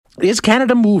Is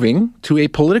Canada moving to a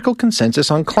political consensus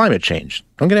on climate change?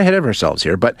 Don't get ahead of ourselves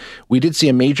here, but we did see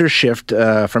a major shift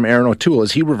from Aaron O'Toole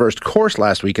as he reversed course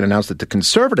last week and announced that the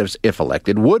Conservatives, if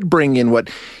elected, would bring in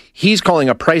what he's calling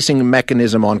a pricing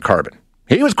mechanism on carbon.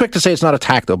 He was quick to say it's not a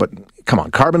tax, though, but come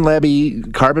on, carbon levy,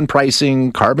 carbon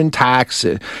pricing, carbon tax,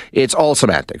 it's all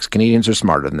semantics. Canadians are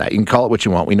smarter than that. You can call it what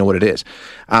you want. We know what it is.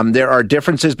 There are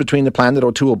differences between the plan that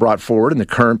O'Toole brought forward and the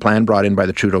current plan brought in by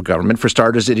the Trudeau government. For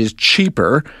starters, it is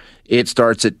cheaper. It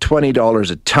starts at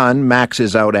 $20 a ton,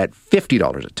 maxes out at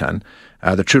 $50 a ton.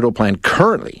 The Trudeau plan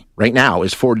currently, right now,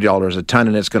 is $40 a ton,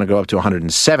 and it's going to go up to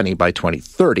 $170 by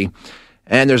 2030.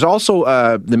 And there's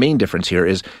also the main difference here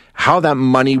is how that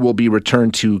money will be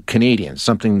returned to Canadians,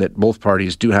 something that both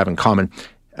parties do have in common.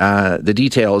 The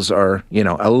details are,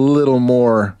 a little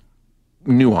more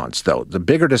nuanced, though. The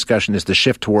bigger discussion is the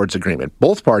shift towards agreement.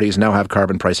 Both parties now have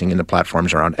carbon pricing in the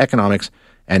platforms around economics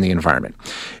and the environment.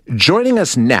 Joining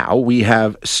us now, we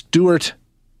have Stuart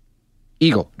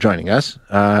Eagle joining us.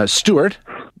 Stuart,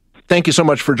 thank you so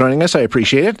much for joining us. I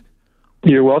appreciate it.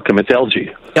 You're welcome. It's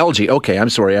LG. LG. Okay, I'm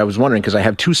sorry. I was wondering because I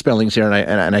have two spellings here,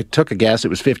 and I took a guess. It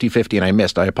was 50-50, and I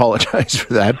missed. I apologize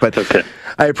for that, but okay.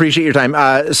 I appreciate your time.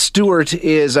 Stuart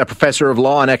is a professor of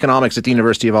law and economics at the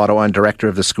University of Ottawa and director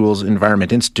of the school's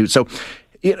Environment Institute. So,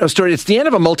 Stuart, it's the end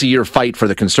of a multi-year fight for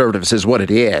the Conservatives is what it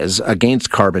is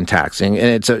against carbon taxing,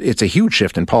 and it's a huge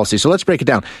shift in policy. So let's break it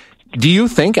down. Do you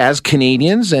think, as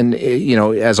Canadians and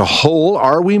as a whole,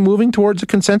 are we moving towards a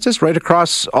consensus right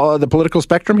across the political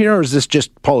spectrum here, or is this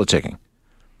just politicking?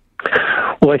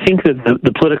 Well, I think that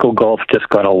the political gulf just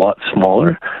got a lot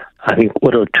smaller. I think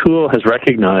what O'Toole has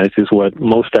recognized is what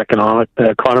most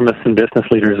economists and business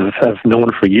leaders have known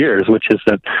for years, which is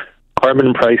that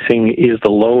carbon pricing is the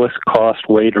lowest cost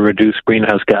way to reduce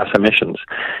greenhouse gas emissions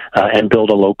and build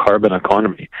a low carbon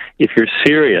economy. If you're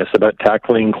serious about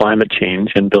tackling climate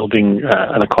change and building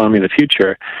an economy of the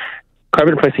future,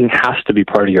 carbon pricing has to be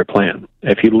part of your plan.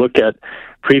 If you look at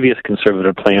previous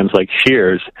Conservative plans like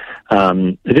Scheer's,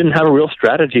 they didn't have a real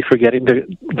strategy for getting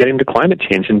to climate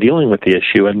change and dealing with the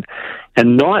issue.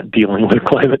 And not dealing with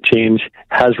climate change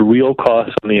has real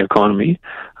costs on the economy,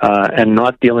 and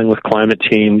not dealing with climate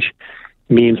change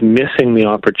means missing the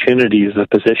opportunities of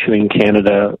positioning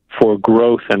Canada for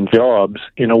growth and jobs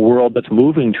in a world that's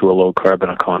moving to a low-carbon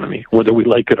economy, whether we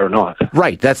like it or not.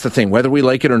 Right, that's the thing. Whether we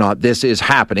like it or not, this is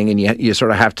happening, and you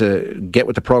sort of have to get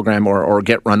with the program or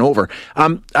get run over.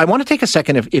 I want to take a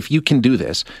second, if you can do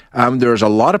this. There's a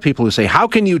lot of people who say, how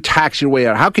can you tax your way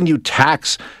out? How can you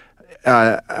tax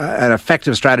an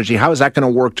effective strategy? How is that going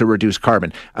to work to reduce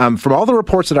carbon? From all the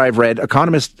reports that I've read,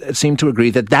 economists seem to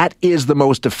agree that is the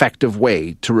most effective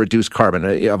way to reduce carbon.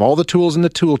 Of all the tools in the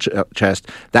tool chest,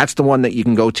 that's the one that you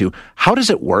can go to. How does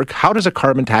it work? How does a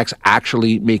carbon tax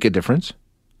actually make a difference?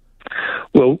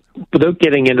 Well, without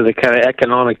getting into the kind of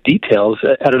economic details,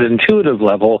 at an intuitive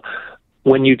level,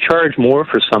 when you charge more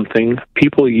for something,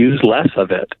 people use less of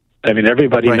it. I mean,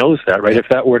 everybody knows that, right? If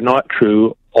that were not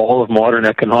true, all of modern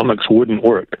economics wouldn't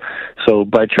work. So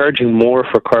by charging more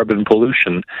for carbon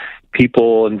pollution,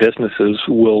 people and businesses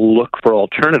will look for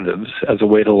alternatives as a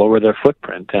way to lower their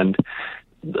footprint. And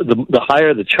the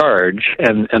higher the charge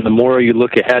and the more you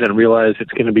look ahead and realize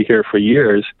it's going to be here for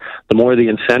years, the more the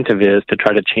incentive is to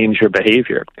try to change your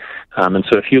behavior. And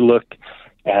so if you look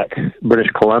at British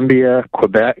Columbia,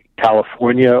 Quebec,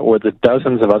 California, or the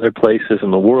dozens of other places in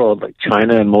the world, like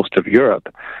China and most of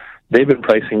Europe, they've been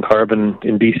pricing carbon,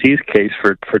 in BC's case,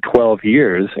 for 12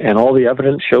 years, and all the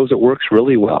evidence shows it works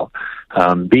really well.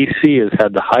 BC has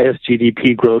had the highest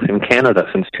GDP growth in Canada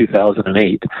since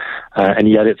 2008, and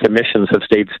yet its emissions have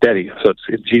stayed steady. So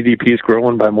its GDP has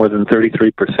grown by more than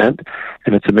 33%,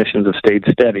 and its emissions have stayed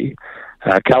steady.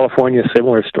 California,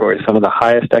 similar story, some of the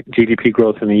highest GDP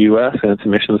growth in the U.S., and its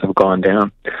emissions have gone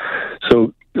down.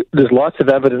 So there's lots of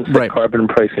evidence that carbon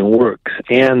pricing works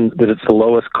and that it's the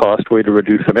lowest cost way to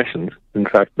reduce emissions. In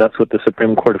fact, that's what the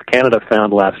Supreme Court of Canada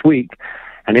found last week.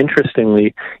 And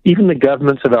interestingly, even the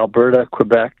governments of Alberta,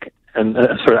 Quebec, and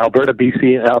Alberta,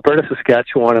 BC, Alberta,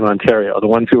 Saskatchewan, and Ontario, the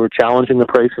ones who were challenging the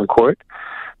price in court,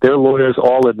 their lawyers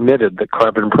all admitted that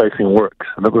carbon pricing works.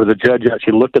 Remember, the judge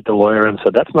actually looked at the lawyer and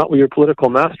said, that's not what your political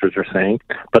masters are saying.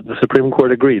 But the Supreme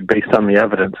Court agreed based on the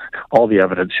evidence. All the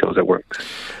evidence shows it works.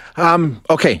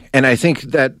 Okay, and I think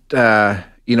that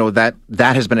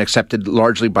that has been accepted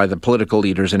largely by the political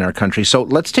leaders in our country. So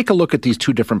let's take a look at these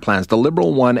two different plans, the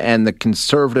Liberal one and the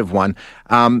Conservative one.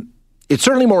 It's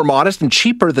certainly more modest and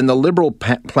cheaper than the Liberal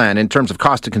plan in terms of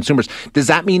cost to consumers. Does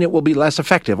that mean it will be less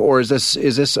effective, or is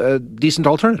this a decent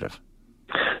alternative?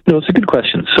 No, it's a good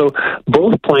question. So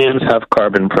both plans have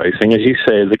carbon pricing. As you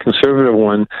say, the conservative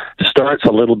one starts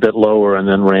a little bit lower and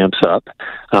then ramps up.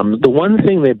 The one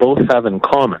thing they both have in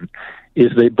common is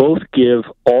they both give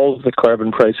all of the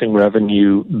carbon pricing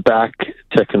revenue back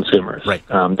to consumers. Right.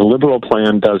 The Liberal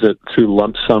plan does it through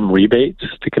lump sum rebates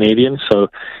to Canadians. So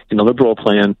in the Liberal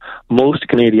plan, most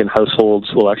Canadian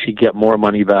households will actually get more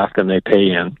money back than they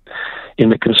pay in. In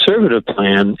the Conservative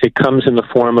plan, it comes in the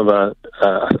form of a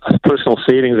personal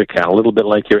savings account, a little bit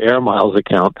like your Air Miles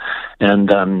account,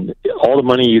 and all the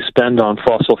money you spend on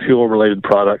fossil fuel-related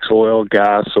products, oil,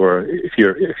 gas, or if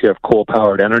you have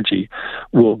coal-powered energy,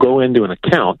 will go into an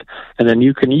account, and then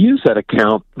you can use that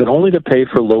account, but only to pay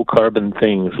for low-carbon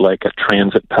things like a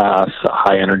transit pass, a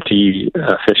high-energy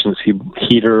efficiency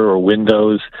heater or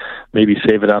windows, maybe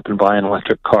save it up and buy an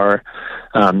electric car.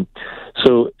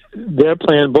 So their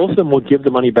plan, both of them will give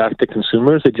the money back to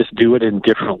consumers. They just do it in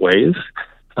different ways.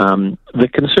 The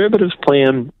Conservatives'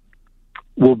 plan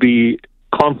will be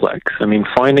complex. I mean,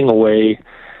 finding a way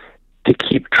to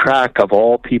keep track of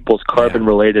all people's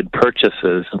carbon-related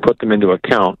purchases and put them into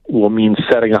account will mean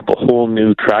setting up a whole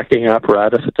new tracking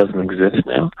apparatus that doesn't exist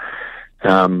now.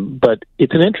 But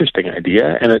it's an interesting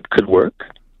idea, and it could work.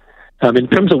 In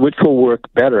terms of which will work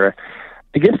better,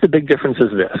 I guess the big difference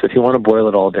is this, if you want to boil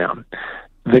it all down.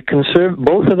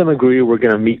 Both of them agree we're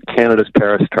going to meet Canada's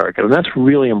Paris target, and that's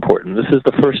really important. This is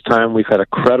the first time we've had a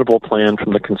credible plan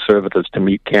from the Conservatives to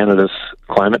meet Canada's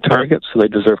climate targets, so they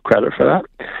deserve credit for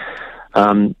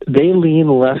that. They lean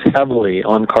less heavily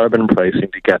on carbon pricing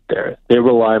to get there. They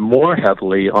rely more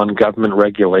heavily on government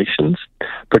regulations,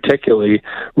 particularly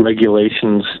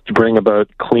regulations to bring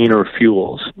about cleaner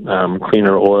fuels,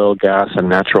 cleaner oil, gas, and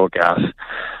natural gas.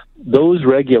 Those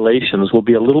regulations will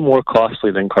be a little more costly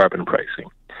than carbon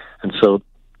pricing. And so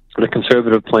the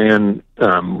Conservative plan,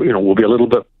 will be a little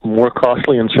bit more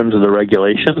costly in terms of the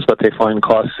regulations, but they find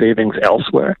cost savings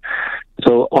elsewhere.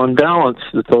 So on balance,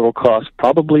 the total cost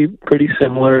probably pretty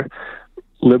similar.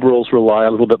 Liberals rely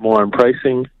a little bit more on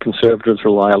pricing. Conservatives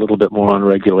rely a little bit more on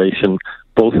regulation.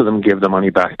 Both of them give the money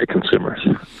back to consumers.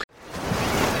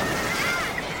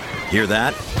 Hear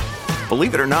that?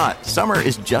 Believe it or not, summer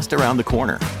is just around the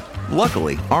corner.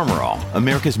 Luckily, Armor All,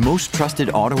 America's most trusted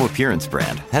auto appearance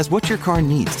brand, has what your car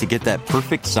needs to get that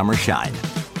perfect summer shine.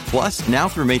 Plus, now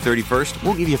through May 31st,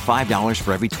 we'll give you $5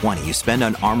 for every $20 you spend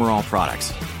on Armor All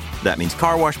products. That means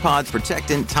car wash pods,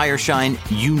 protectant, tire shine,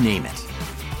 you name it.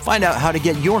 Find out how to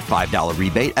get your $5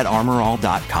 rebate at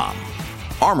armorall.com.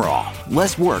 Armor All,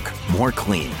 less work, more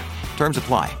clean. Terms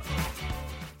apply.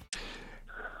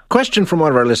 Question from one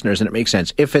of our listeners, and it makes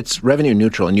sense. If it's revenue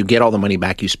neutral and you get all the money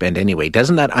back you spend anyway,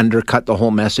 doesn't that undercut the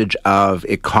whole message of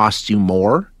it costs you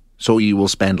more, so you will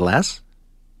spend less?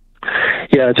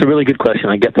 Yeah, it's a really good question.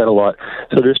 I get that a lot.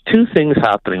 So there's two things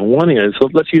happening. One is, so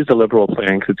let's use the Liberal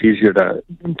plan because it's easier to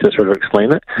sort of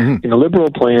explain it. Mm-hmm. In the Liberal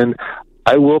plan,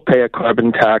 I will pay a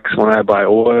carbon tax when I buy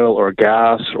oil or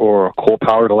gas or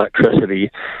coal-powered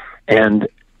electricity, and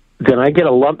then I get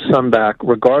a lump sum back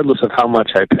regardless of how much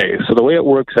I pay. So the way it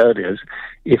works out is,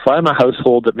 if I'm a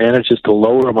household that manages to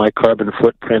lower my carbon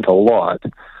footprint a lot,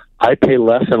 I pay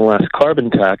less and less carbon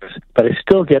tax, but I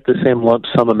still get the same lump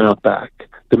sum amount back.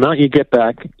 The amount you get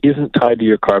back isn't tied to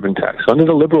your carbon tax. So under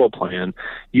the Liberal plan,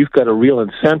 you've got a real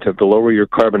incentive to lower your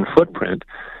carbon footprint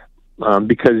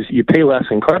because you pay less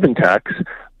in carbon tax,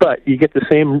 but you get the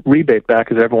same rebate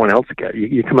back as everyone else gets.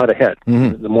 You come out ahead.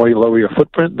 Mm-hmm. The more you lower your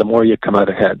footprint, the more you come out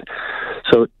ahead.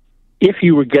 So if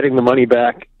you were getting the money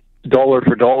back dollar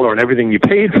for dollar on everything you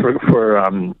paid for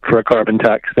a carbon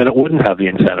tax, then it wouldn't have the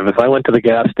incentive. If I went to the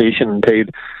gas station and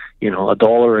paid,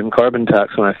 $1 in carbon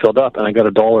tax when I filled up and I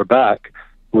got $1 back,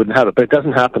 wouldn't have it. But it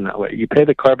doesn't happen that way. You pay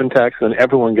the carbon tax and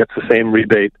everyone gets the same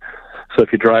rebate. So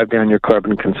if you drive down your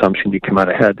carbon consumption, you come out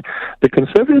ahead. The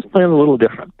Conservatives plan a little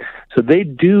different. So they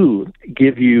do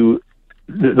give you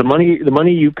the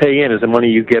money you pay in is the money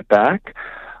you get back.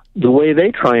 The way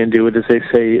they try and do it is they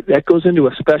say that goes into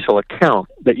a special account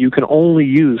that you can only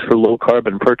use for low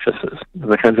carbon purchases.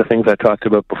 The kinds of things I talked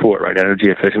about before, right? Energy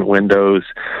efficient windows,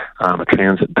 a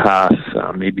transit pass,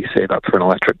 maybe save up for an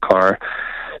electric car.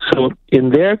 So in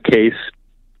their case,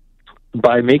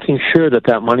 by making sure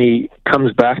that money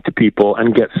comes back to people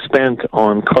and gets spent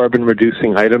on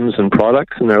carbon-reducing items and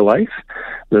products in their life,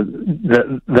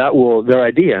 their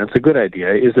idea, and it's a good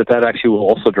idea, is that actually will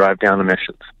also drive down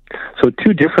emissions. So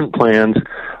two different plans,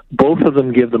 both of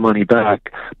them give the money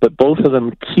back, but both of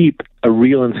them keep a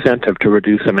real incentive to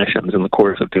reduce emissions in the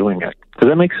course of doing it. Does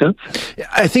that make sense?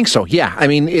 I think so, yeah. I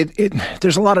mean,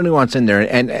 there's a lot of nuance in there,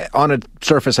 and on a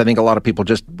surface, I think a lot of people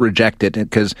just reject it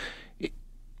because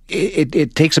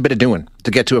it takes a bit of doing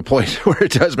to get to a point where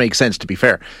it does make sense, to be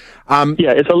fair.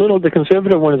 The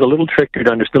conservative one is a little trickier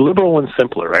to understand. The liberal one's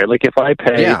simpler, right? Like if I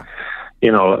pay,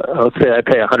 let's say I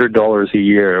pay $100 a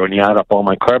year when you add up all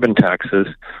my carbon taxes,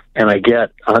 and I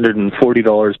get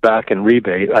 $140 back in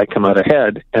rebate, I come out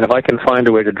ahead. And if I can find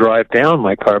a way to drive down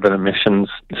my carbon emissions,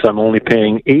 so I'm only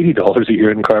paying $80 a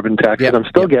year in carbon taxes, I'm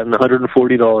still getting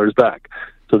 $140 back.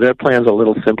 So their plan's a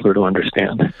little simpler to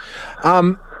understand.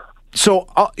 So,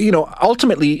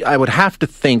 ultimately, I would have to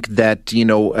think that,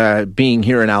 being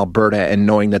here in Alberta and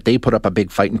knowing that they put up a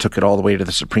big fight and took it all the way to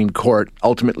the Supreme Court,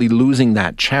 ultimately losing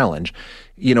that challenge,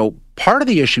 part of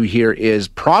the issue here is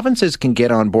provinces can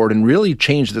get on board and really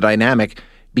change the dynamic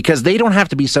because they don't have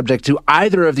to be subject to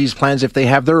either of these plans if they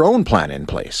have their own plan in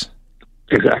place.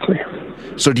 Exactly.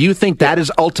 So do you think that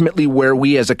is ultimately where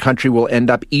we as a country will end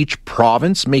up, each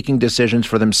province making decisions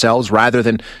for themselves rather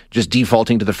than just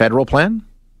defaulting to the federal plan?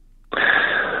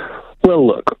 Well,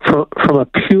 look, from a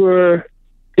pure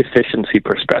efficiency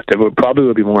perspective, it probably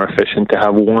would be more efficient to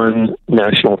have one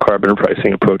national carbon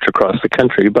pricing approach across the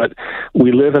country. But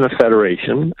we live in a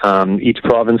federation. Each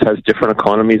province has different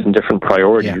economies and different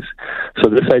priorities. Yeah. So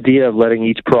this idea of letting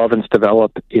each province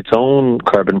develop its own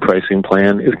carbon pricing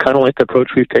plan is kind of like the approach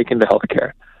we've taken to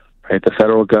healthcare. Right? The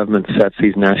federal government sets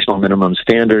these national minimum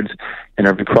standards, and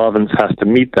every province has to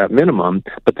meet that minimum,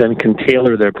 but then can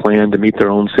tailor their plan to meet their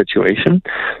own situation.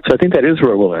 So I think that is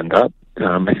where we'll end up.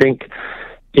 I think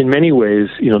in many ways,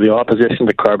 the opposition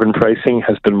to carbon pricing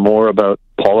has been more about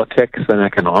politics than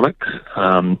economics.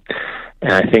 And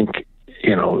I think,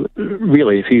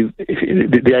 really,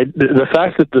 the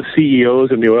fact that the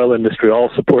CEOs in the oil industry all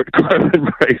support carbon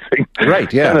pricing,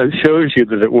 right? Yeah, kind of shows you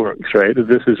that it works, right?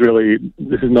 This is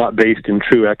not based in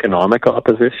true economic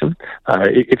opposition.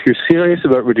 If you're serious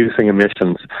about reducing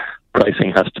emissions,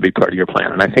 pricing has to be part of your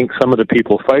plan. And I think some of the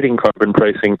people fighting carbon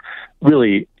pricing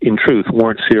really, in truth,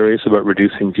 weren't serious about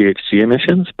reducing GHG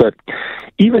emissions. But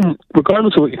even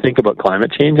regardless of what you think about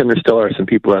climate change, and there still are some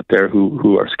people out there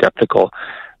who are skeptical,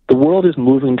 the world is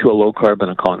moving to a low-carbon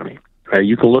economy. Right?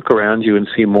 You can look around you and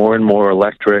see more and more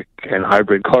electric and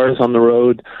hybrid cars on the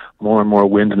road, more and more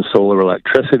wind and solar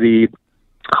electricity,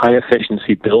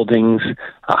 high-efficiency buildings.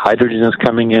 Hydrogen is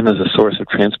coming in as a source of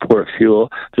transport fuel.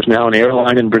 There's now an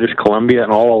airline in British Columbia,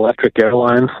 an all-electric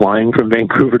airline flying from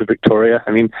Vancouver to Victoria.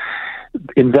 I mean,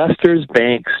 investors,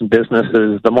 banks,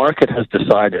 businesses, the market has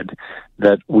decided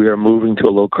that we are moving to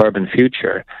a low-carbon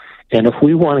future. And if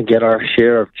we want to get our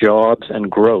share of jobs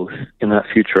and growth in that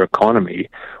future economy,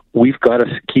 we've got to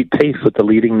keep pace with the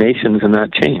leading nations in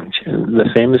that change. And the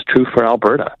same is true for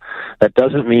Alberta. That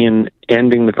doesn't mean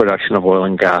ending the production of oil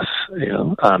and gas.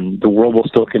 The world will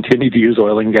still continue to use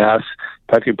oil and gas.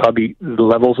 In fact, probably the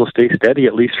levels will stay steady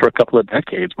at least for a couple of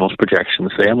decades, most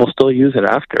projections say, and we'll still use it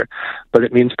after. But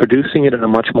it means producing it in a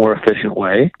much more efficient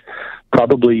way,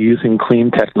 probably using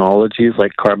clean technologies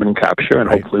like carbon capture, and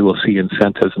hopefully we'll see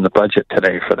incentives in the budget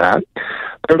today for that.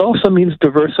 But it also means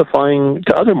diversifying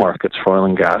to other markets for oil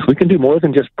and gas. We can do more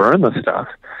than just burn the stuff.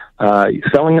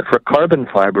 Selling it for carbon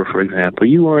fiber, for example,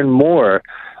 you earn more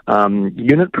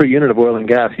unit per unit of oil and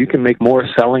gas. You can make more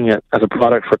selling it as a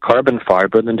product for carbon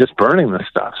fiber than just burning the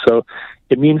stuff. So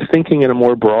it means thinking in a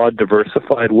more broad,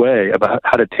 diversified way about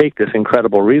how to take this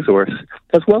incredible resource,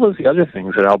 as well as the other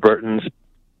things that Albertans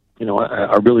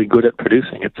are really good at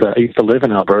producing. I used to live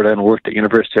in Alberta and worked at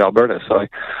University of Alberta, so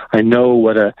I know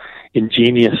what a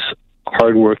ingenious,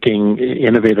 hardworking,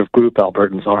 innovative group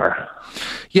Albertans are.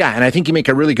 Yeah, and I think you make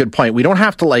a really good point. We don't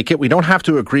have to like it. We don't have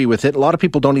to agree with it. A lot of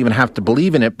people don't even have to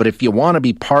believe in it, but if you want to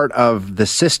be part of the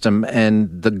system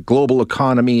and the global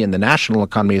economy and the national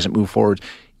economy as it moves forward,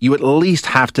 you at least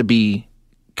have to be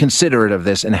considerate of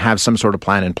this and have some sort of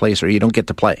plan in place, or you don't get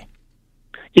to play.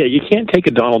 Yeah, you can't take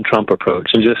a Donald Trump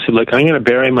approach and just say, look, I'm going to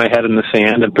bury my head in the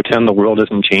sand and pretend the world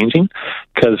isn't changing,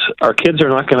 because our kids are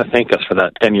not going to thank us for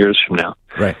that 10 years from now.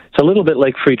 Right. It's a little bit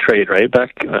like free trade, right?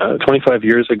 Back 25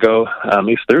 years ago, at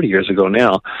least 30 years ago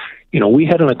now, we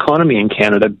had an economy in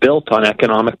Canada built on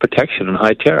economic protection and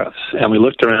high tariffs. And we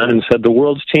looked around and said, the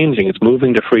world's changing. It's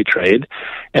moving to free trade.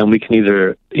 And we can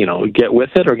either, get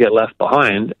with it or get left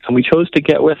behind. And we chose to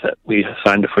get with it. We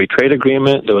signed a free trade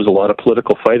agreement. There was a lot of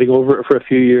political fighting over it for a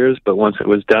few years. But once it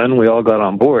was done, we all got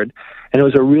on board. And it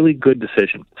was a really good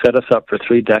decision. It set us up for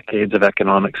 3 decades of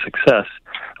economic success.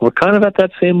 And we're kind of at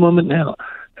that same moment now.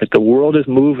 That the world is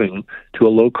moving to a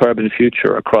low-carbon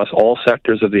future across all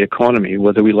sectors of the economy,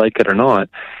 whether we like it or not.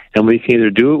 And we can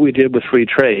either do what we did with free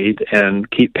trade and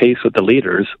keep pace with the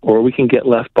leaders, or we can get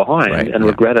left behind and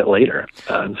regret it later.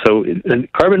 So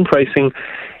carbon pricing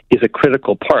is a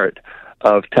critical part.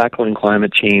 of tackling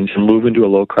climate change and moving to a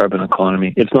low-carbon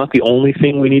economy. It's not the only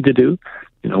thing we need to do.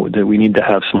 We need to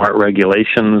have smart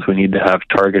regulations. We need to have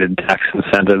targeted tax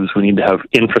incentives. We need to have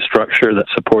infrastructure that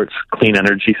supports clean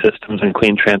energy systems and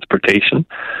clean transportation.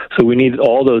 So we need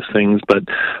all those things, but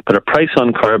a price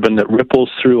on carbon that ripples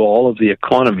through all of the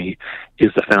economy is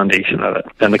the foundation of it.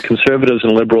 And the Conservatives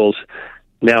and Liberals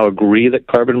now agree that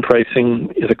carbon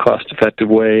pricing is a cost-effective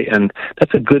way, and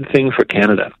that's a good thing for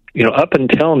Canada. Up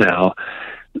until now,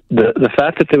 the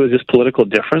fact that there was this political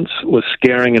difference was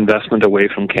scaring investment away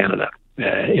from Canada.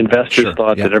 Investors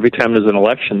thought that every time there's an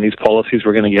election, these policies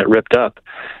were going to get ripped up,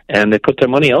 and they put their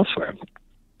money elsewhere.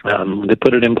 They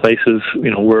put it in places,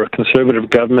 where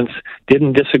conservative governments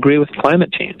didn't disagree with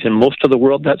climate change. In most of the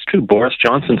world, that's true. Boris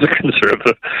Johnson's a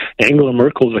conservative. Angela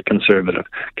Merkel's a conservative.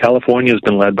 California has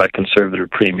been led by conservative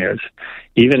premiers.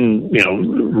 Even,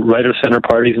 right-of-center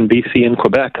parties in BC and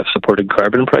Quebec have supported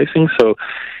carbon pricing. So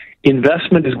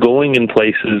investment is going in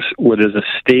places where there's a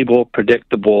stable,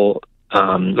 predictable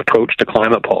approach to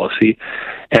climate policy,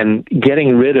 and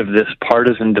getting rid of this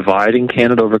partisan divide in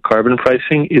Canada over carbon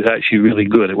pricing is actually really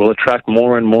good. It will attract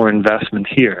more and more investment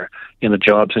here in the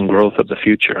jobs and growth of the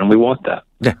future, and we want that.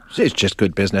 Yeah, it's just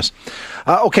good business.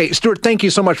 Okay, Stuart, thank you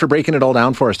so much for breaking it all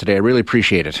down for us today. I really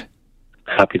appreciate it.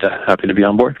 Happy to be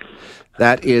on board.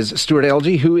 That is Stuart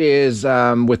Elgie, who is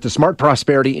with the Smart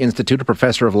Prosperity Institute, a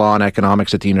professor of law and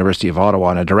economics at the University of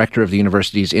Ottawa and a director of the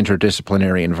university's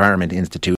Interdisciplinary Environment Institute.